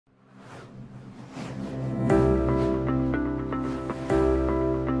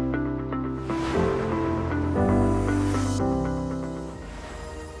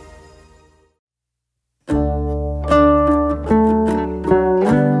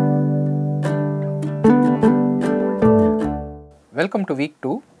Welcome to week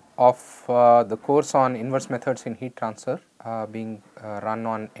 2 of the course on inverse methods in heat transfer being run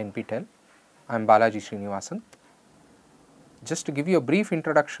on NPTEL. I am Balaji Srinivasan. Just to give you a brief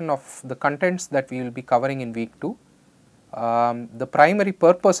introduction of the contents that we will be covering in week 2. The primary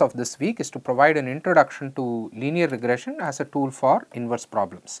purpose of this week is to provide an introduction to linear regression as a tool for inverse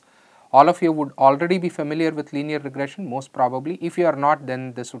problems. All of you would already be familiar with linear regression, most probably. If you are not,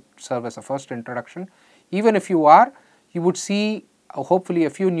 then this would serve as a first introduction. Even if you are, you would see hopefully a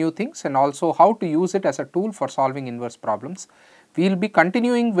few new things and also how to use it as a tool for solving inverse problems. We will be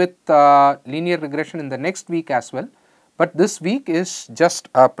continuing with linear regression in the next week as well, but this week is just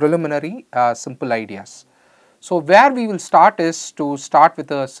preliminary simple ideas. So, where we will start is to start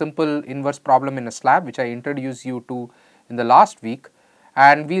with a simple inverse problem in a slab, which I introduced you to in the last week,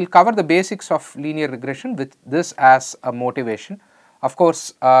 and we will cover the basics of linear regression with this as a motivation. Of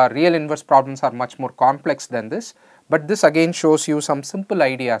course, real inverse problems are much more complex than this, but this again shows you some simple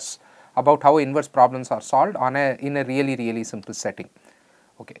ideas about how inverse problems are solved in a really simple setting.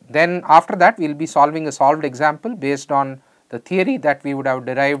 Okay. Then after that, we will be solving a solved example based on the theory that we would have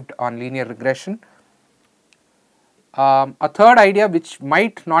derived on linear regression. A third idea which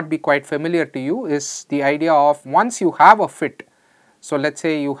might not be quite familiar to you is the idea of once you have a fit. So, let us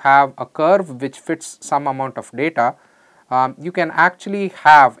say you have a curve which fits some amount of data, you can actually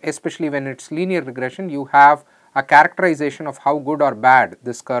have, especially when it is linear regression, you have a characterization of how good or bad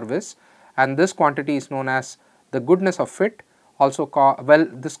this curve is, and this quantity is known as the goodness of fit. Also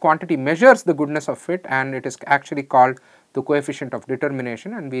this quantity measures the goodness of fit, and it is actually called the coefficient of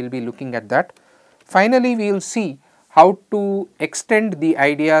determination, and we will be looking at that. Finally, we will see how to extend the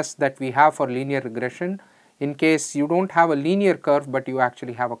ideas that we have for linear regression in case you do not have a linear curve, but you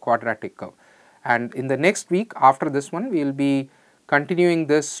actually have a quadratic curve. And in the next week after this one, we will be continuing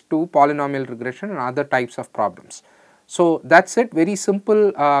this to polynomial regression and other types of problems. So, that is it, very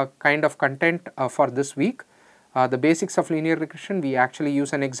simple kind of content for this week. The basics of linear regression, we actually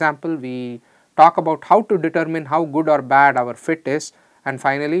use an example, we talk about how to determine how good or bad our fit is, and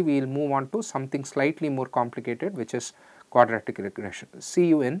finally we will move on to something slightly more complicated, which is quadratic regression. See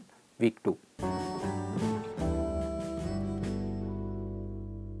you in week 2.